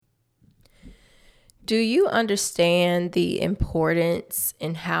Do you understand the importance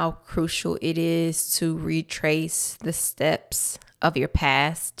and how crucial it is to retrace the steps of your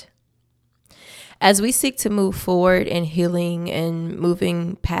past? As we seek to move forward in healing and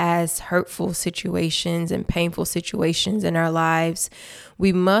moving past hurtful situations and painful situations in our lives,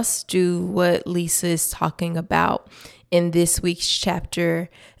 we must do what Lisa is talking about in this week's chapter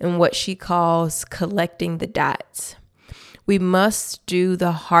and what she calls collecting the dots. We must do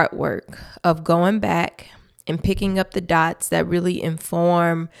the hard work of going back and picking up the dots that really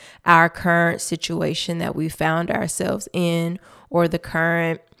inform our current situation that we found ourselves in, or the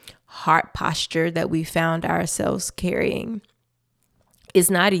current heart posture that we found ourselves carrying.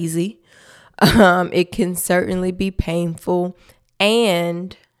 It's not easy. It can certainly be painful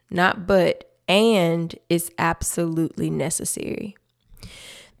and it's absolutely necessary.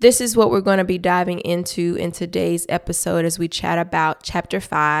 This is what we're going to be diving into in today's episode as we chat about Chapter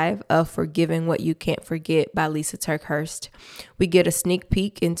 5 of Forgiving What You Can't Forget by Lisa TerKeurst. We get a sneak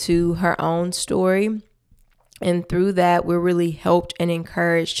peek into her own story, and through that, we're really helped and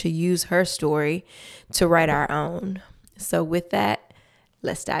encouraged to use her story to write our own. So with that,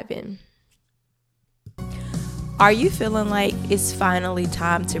 let's dive in. Are you feeling like it's finally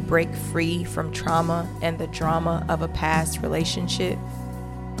time to break free from trauma and the drama of a past relationship?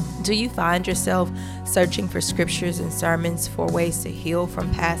 Do you find yourself searching for scriptures and sermons for ways to heal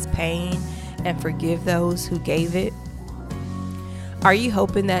from past pain and forgive those who gave it? Are you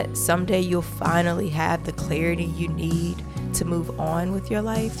hoping that someday you'll finally have the clarity you need to move on with your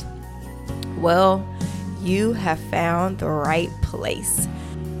life? Well, you have found the right place.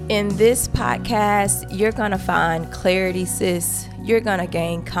 In this podcast, you're going to find clarity, sis. You're going to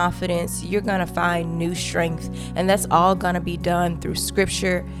gain confidence. You're going to find new strength. And that's all going to be done through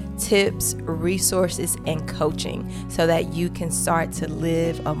scripture, tips, resources, and coaching so that you can start to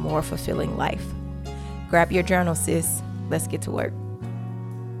live a more fulfilling life. Grab your journal, sis. Let's get to work.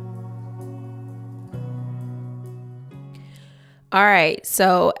 All right,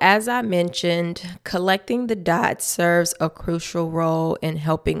 so as I mentioned, collecting the dots serves a crucial role in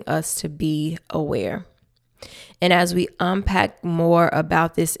helping us to be aware. And as we unpack more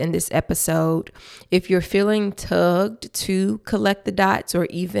about this in this episode, if you're feeling tugged to collect the dots or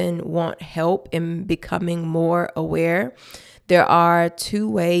even want help in becoming more aware, there are 2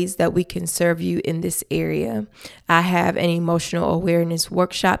 ways that we can serve you in this area. I have an emotional awareness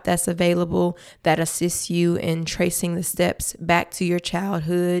workshop that's available that assists you in tracing the steps back to your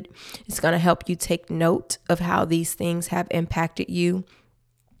childhood. It's going to help you take note of how these things have impacted you.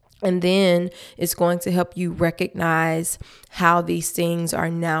 And then it's going to help you recognize how these things are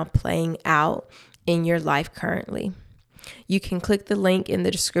now playing out in your life currently. You can click the link in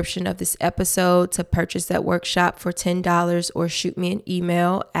the description of this episode to purchase that workshop for $10 or shoot me an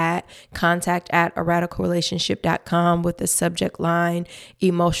email at contact@aradicalrelationship.com with the subject line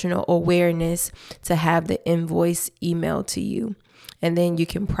emotional awareness to have the invoice emailed to you. And then you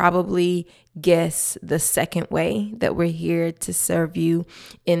can probably guess the second way that we're here to serve you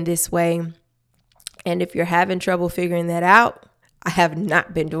in this way. And if you're having trouble figuring that out, I have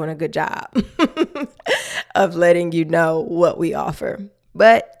not been doing a good job of letting you know what we offer,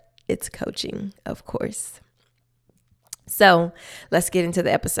 but it's coaching, of course. So let's get into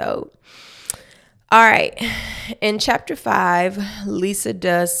the episode. All right. In chapter 5, Lisa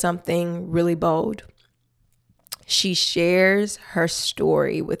does something really bold. She shares her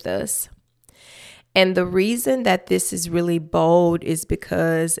story with us. And the reason that this is really bold is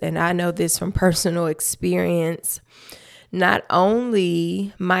because, and I know this from personal experience, not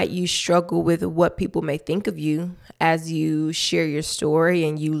only might you struggle with what people may think of you as you share your story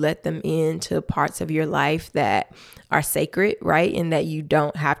and you let them into parts of your life that are sacred, right? And that you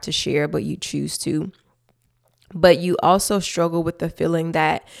don't have to share, but you choose to. But you also struggle with the feeling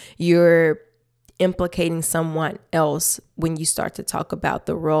that you're implicating someone else when you start to talk about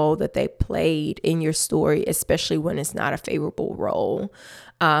the role that they played in your story, especially when it's not a favorable role.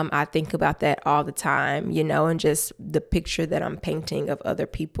 I think about that all the time, and just the picture that I'm painting of other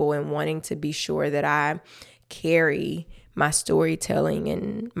people and wanting to be sure that I carry my storytelling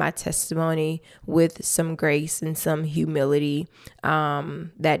and my testimony with some grace and some humility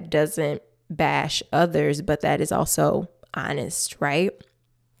that doesn't bash others, but that is also honest, right?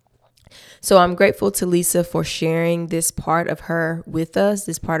 So I'm grateful to Lisa for sharing this part of her with us,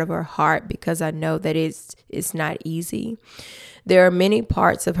 this part of her heart, because I know that it's not easy. There are many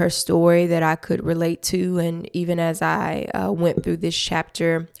parts of her story that I could relate to. And even as I went through this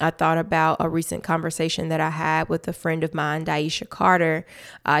chapter, I thought about a recent conversation that I had with a friend of mine, Daisha Carter.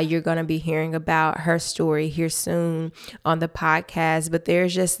 You're going to be hearing about her story here soon on the podcast. But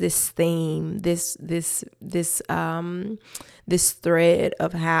there's just this theme, this thread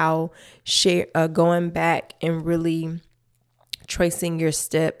of how going back and really tracing your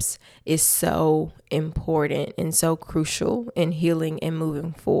steps is so important and so crucial in healing and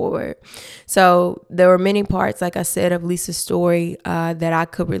moving forward. So there were many parts, like I said, of Lisa's story that I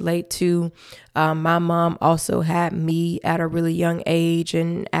could relate to. My mom also had me at a really young age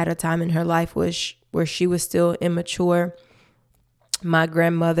and at a time in her life where she was still immature. My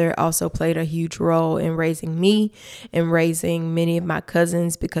grandmother also played a huge role in raising me and raising many of my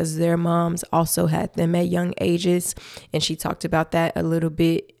cousins because their moms also had them at young ages. And she talked about that a little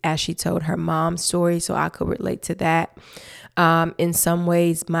bit as she told her mom's story. So I could relate to that. In some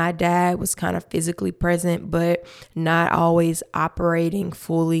ways, my dad was kind of physically present, but not always operating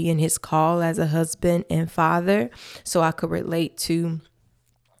fully in his call as a husband and father. So I could relate to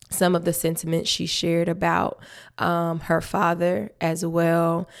some of the sentiments she shared about her father as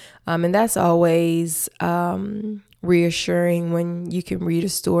well. And that's always reassuring when you can read a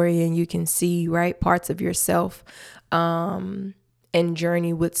story and you can see, right, parts of yourself and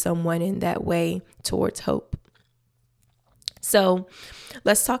journey with someone in that way towards hope. So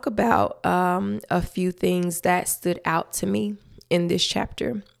let's talk about a few things that stood out to me in this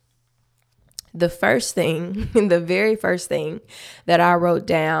chapter. The very first thing that I wrote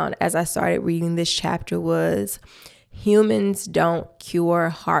down as I started reading this chapter was, humans don't cure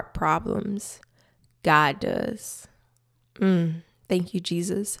heart problems. God does. Thank you,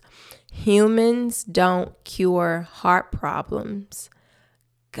 Jesus. Humans don't cure heart problems.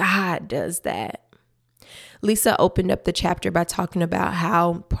 God does that. Lisa opened up the chapter by talking about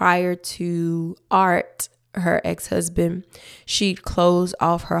how prior to Art, her ex-husband, she'd closed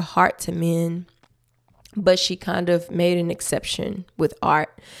off her heart to men, but she kind of made an exception with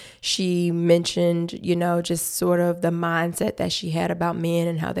Art. She mentioned, just sort of the mindset that she had about men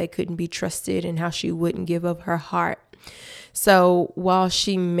and how they couldn't be trusted and how she wouldn't give up her heart. So while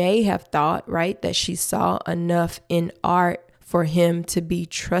she may have thought, right, that she saw enough in Art for him to be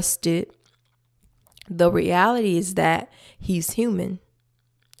trusted, the reality is that he's human.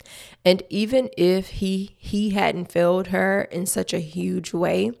 And even if he hadn't failed her in such a huge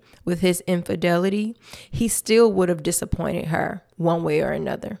way with his infidelity, he still would have disappointed her one way or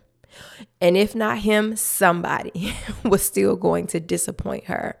another. And if not him, somebody was still going to disappoint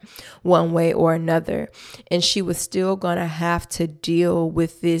her one way or another. And she was still going to have to deal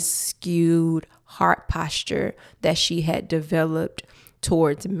with this skewed heart posture that she had developed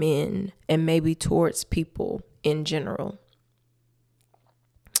towards men and maybe towards people in general.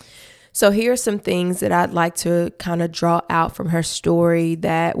 So here are some things that I'd like to kind of draw out from her story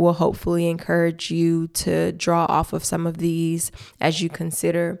that will hopefully encourage you to draw off of some of these as you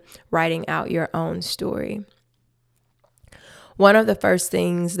consider writing out your own story. One of the first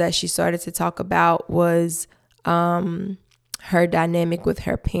things that she started to talk about was her dynamic with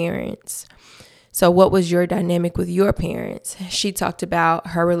her parents. So what was your dynamic with your parents? She talked about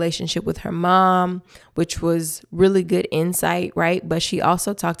her relationship with her mom, which was really good insight, right? But she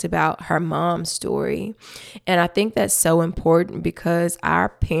also talked about her mom's story. And I think that's so important because our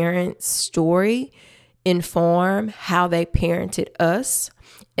parents' story inform how they parented us.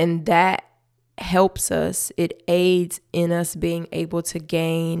 And that helps us. It aids in us being able to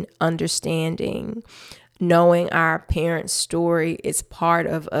gain understanding. Knowing our parents' story is part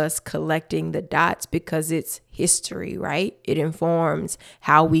of us collecting the dots because it's history, right? It informs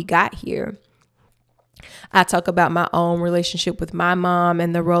how we got here. I talk about my own relationship with my mom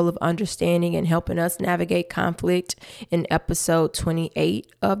and the role of understanding and helping us navigate conflict in episode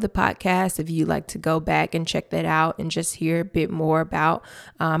 28 of the podcast. If you'd like to go back and check that out and just hear a bit more about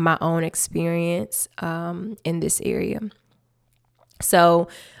my own experience in this area. So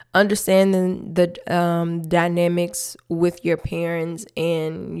understanding the dynamics with your parents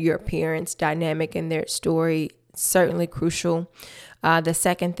and your parents' dynamic and their story, certainly crucial. The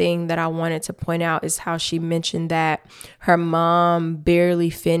second thing that I wanted to point out is how she mentioned that her mom barely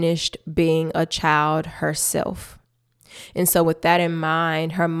finished being a child herself. And so with that in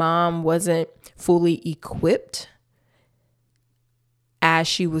mind, her mom wasn't fully equipped as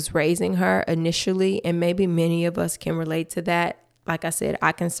she was raising her initially. And maybe many of us can relate to that. Like I said,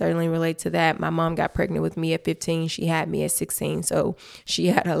 I can certainly relate to that. My mom got pregnant with me at 15. She had me at 16. So she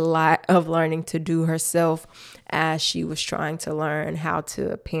had a lot of learning to do herself as she was trying to learn how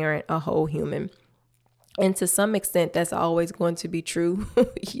to parent a whole human And to some extent, that's always going to be true,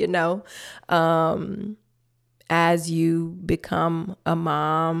 you know, as you become a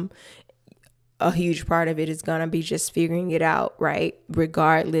mom. A huge part of it is going to be just figuring it out, right?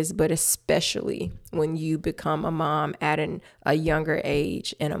 Regardless, but especially when you become a mom at a younger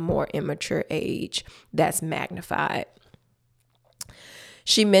age and a more immature age, that's magnified.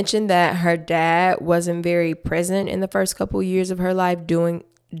 She mentioned that her dad wasn't very present in the first couple years of her life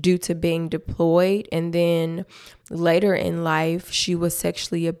due to being deployed. And then later in life, she was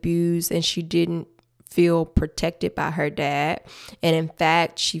sexually abused and she didn't feel protected by her dad. And in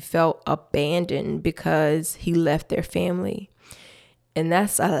fact, she felt abandoned because he left their family. And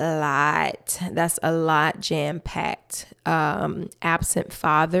that's a lot. That's a lot jam-packed. Absent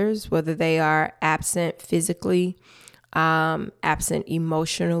fathers, whether they are absent physically, absent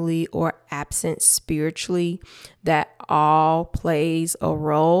emotionally, or absent spiritually, that all plays a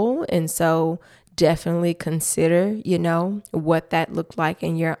role. And so definitely consider, what that looked like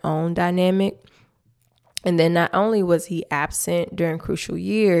in your own dynamic. And then not only was he absent during crucial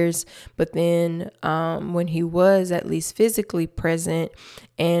years, but then when he was at least physically present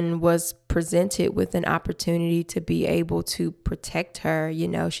and was presented with an opportunity to be able to protect her,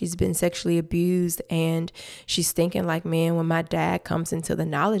 she's been sexually abused and she's thinking like, man, when my dad comes into the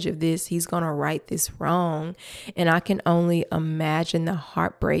knowledge of this, he's going to right this wrong. And I can only imagine the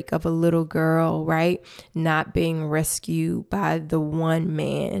heartbreak of a little girl, right? Not being rescued by the one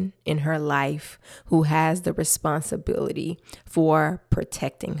man in her life who has the responsibility for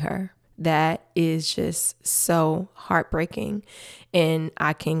protecting her. That is just so heartbreaking. And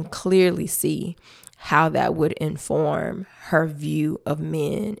I can clearly see how that would inform her view of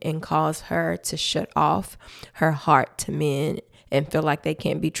men and cause her to shut off her heart to men and feel like they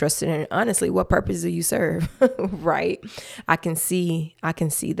can't be trusted. And honestly, what purpose do you serve? Right? I can see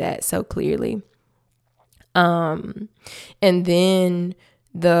that so clearly. And then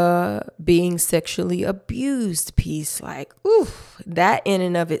the being sexually abused piece, like, ooh, that in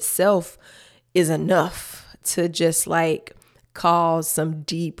and of itself is enough to just like cause some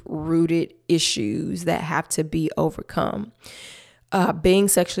deep rooted issues that have to be overcome. Being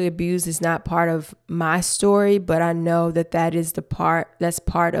sexually abused is not part of my story, but I know that is that's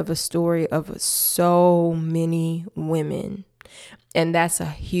part of a story of so many women. And that's a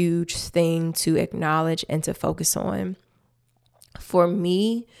huge thing to acknowledge and to focus on. For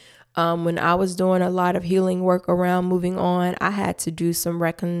me, when I was doing a lot of healing work around moving on, I had to do some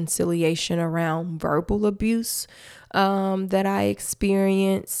reconciliation around verbal abuse that I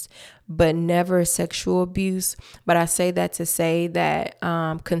experienced, but never sexual abuse. But I say that to say that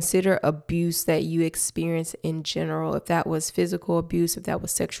consider abuse that you experience in general. If that was physical abuse, if that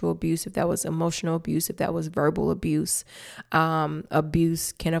was sexual abuse, if that was emotional abuse, if that was verbal abuse,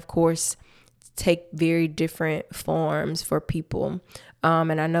 abuse can, of course, take very different forms for people.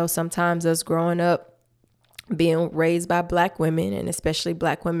 And I know sometimes us growing up, being raised by Black women, and especially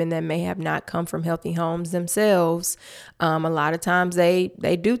Black women that may have not come from healthy homes themselves, a lot of times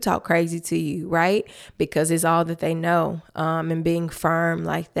they do talk crazy to you, right? Because it's all that they know. And being firm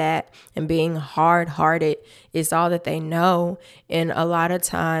like that and being hard-hearted is all that they know. And a lot of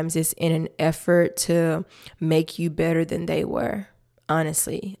times it's in an effort to make you better than they were.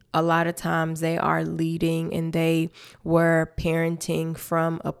 Honestly, a lot of times they are leading and they were parenting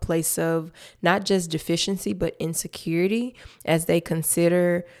from a place of not just deficiency, but insecurity as they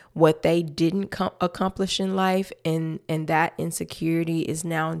consider what they didn't accomplish in life. And that insecurity is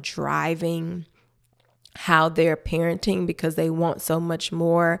now driving how they're parenting because they want so much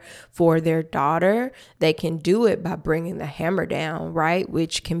more for their daughter. They can do it by bringing the hammer down, right?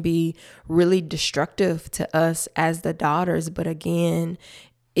 Which can be really destructive to us as the daughters. But again,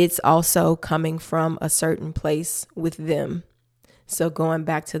 it's also coming from a certain place with them. So going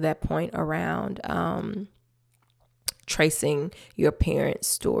back to that point around tracing your parents'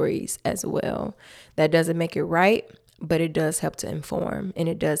 stories as well. That doesn't make it right, but it does help to inform and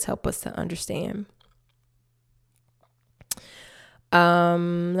it does help us to understand.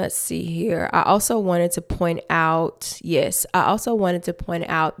 Let's see here. I also wanted to point out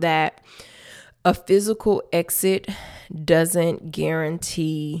that a physical exit doesn't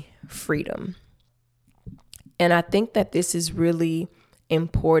guarantee freedom. And I think that this is really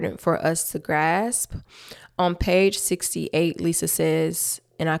important for us to grasp. On page 68, Lisa says,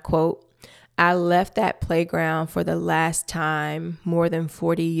 and I quote, "I left that playground for the last time more than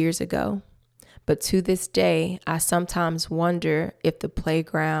 40 years ago. But to this day, I sometimes wonder if the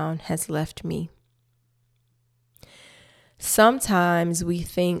playground has left me." Sometimes we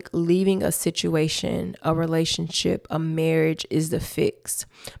think leaving a situation, a relationship, a marriage is the fix.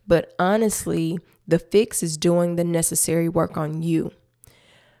 But honestly, The fix is doing the necessary work on you,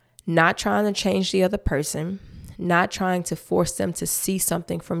 not trying to change the other person, not trying to force them to see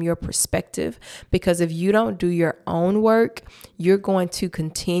something from your perspective. Because if you don't do your own work, you're going to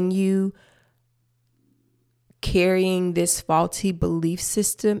continue carrying this faulty belief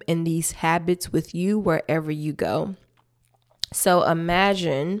system and these habits with you wherever you go. So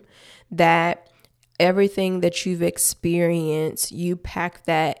imagine that everything that you've experienced, you pack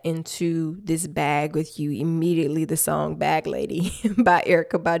that into this bag with you. Immediately the song Bag Lady by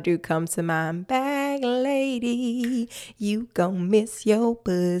Erykah Badu comes to mind. Bag lady, you gon' miss your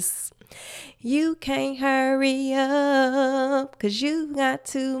bus. You can't hurry up 'cause you got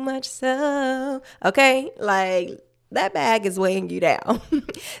too much stuff. Okay, like that bag is weighing you down.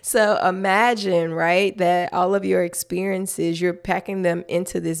 So imagine, right, that all of your experiences, you're packing them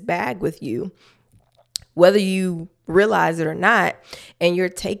into this bag with you, whether you realize it or not, and you're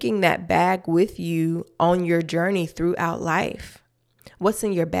taking that bag with you on your journey throughout life. What's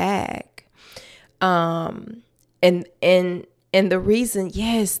in your bag? And the reason,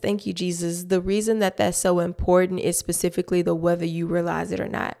 yes, thank you, Jesus. The reason that that's so important is specifically the whether you realize it or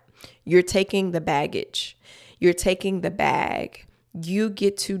not. You're taking the baggage. You're taking the bag. You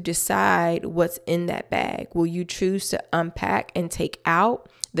get to decide what's in that bag. Will you choose to unpack and take out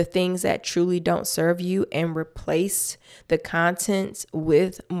the things that truly don't serve you and replace the contents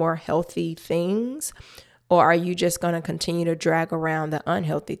with more healthy things? Or are you just going to continue to drag around the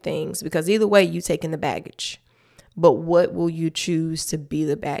unhealthy things? Because either way, you taking the baggage. But what will you choose to be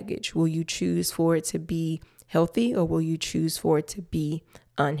the baggage? Will you choose for it to be healthy, or will you choose for it to be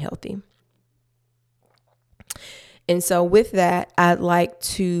unhealthy? And so with that, I'd like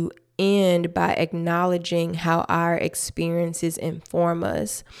to end by acknowledging how our experiences inform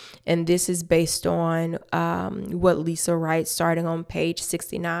us. And this is based on what Lisa writes starting on page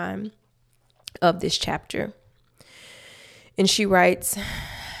 69 of this chapter. And she writes,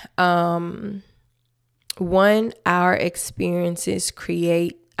 one, our experiences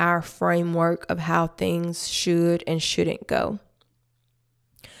create our framework of how things should and shouldn't go.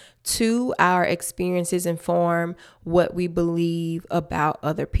 2, our experiences inform what we believe about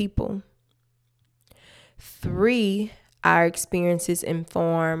other people. 3, our experiences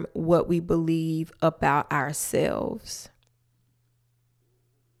inform what we believe about ourselves.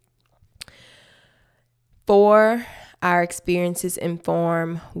 4, our experiences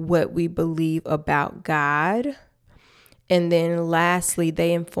inform what we believe about God. And then lastly,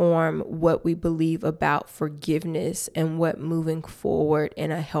 they inform what we believe about forgiveness and what moving forward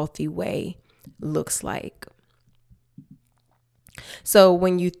in a healthy way looks like. So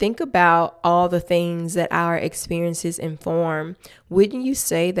when you think about all the things that our experiences inform, wouldn't you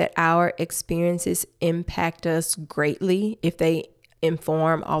say that our experiences impact us greatly if they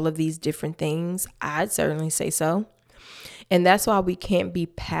inform all of these different things? I'd certainly say so. And that's why we can't be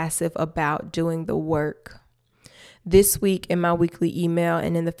passive about doing the work. This week in my weekly email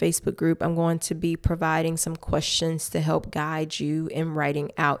and in the Facebook group, I'm going to be providing some questions to help guide you in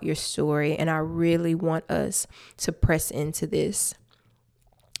writing out your story. And I really want us to press into this.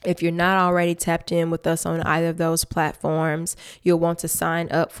 If you're not already tapped in with us on either of those platforms, you'll want to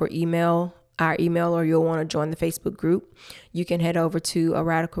sign up for our email, or you'll want to join the Facebook group. You can head over to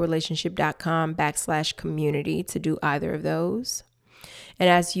aradicalrelationship.com/community to do either of those. And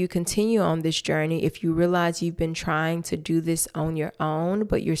as you continue on this journey, if you realize you've been trying to do this on your own,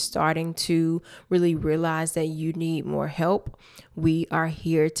 but you're starting to really realize that you need more help, we are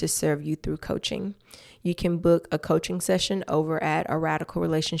here to serve you through coaching. You can book a coaching session over at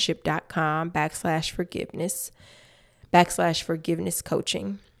aradicalrelationship.com/forgiveness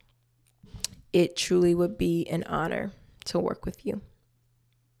coaching. It truly would be an honor to work with you.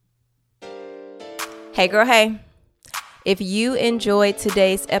 Hey girl, hey. If you enjoyed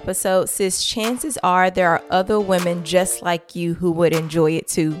today's episode, sis, chances are there are other women just like you who would enjoy it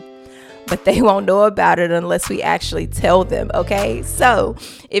too. But they won't know about it unless we actually tell them, okay? So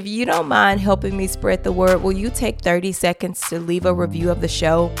if you don't mind helping me spread the word, will you take 30 seconds to leave a review of the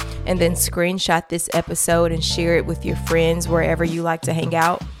show and then screenshot this episode and share it with your friends wherever you like to hang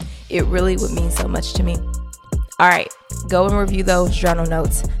out? It really would mean so much to me. All right, go and review those journal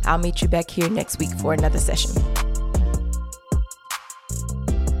notes. I'll meet you back here next week for another session.